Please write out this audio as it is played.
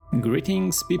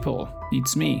Greetings, people.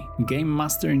 It's me, Game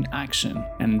Master in Action,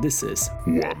 and this is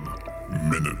 1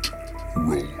 minute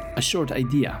rule. a short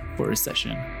idea for a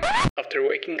session. After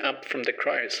waking up from the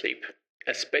cryosleep,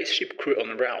 a spaceship crew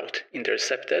en route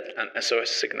intercepted an SOS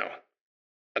signal.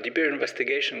 A deeper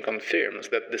investigation confirms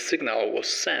that the signal was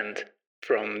sent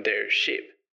from their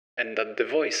ship, and that the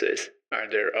voices are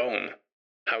their own.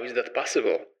 How is that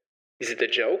possible? Is it a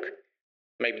joke?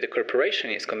 Maybe the corporation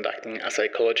is conducting a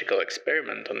psychological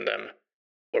experiment on them.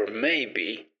 Or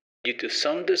maybe, due to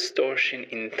some distortion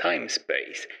in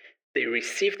time-space, they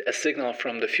received a signal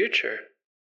from the future.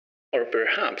 Or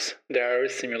perhaps they are a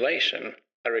simulation,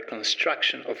 a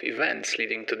reconstruction of events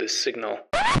leading to this signal.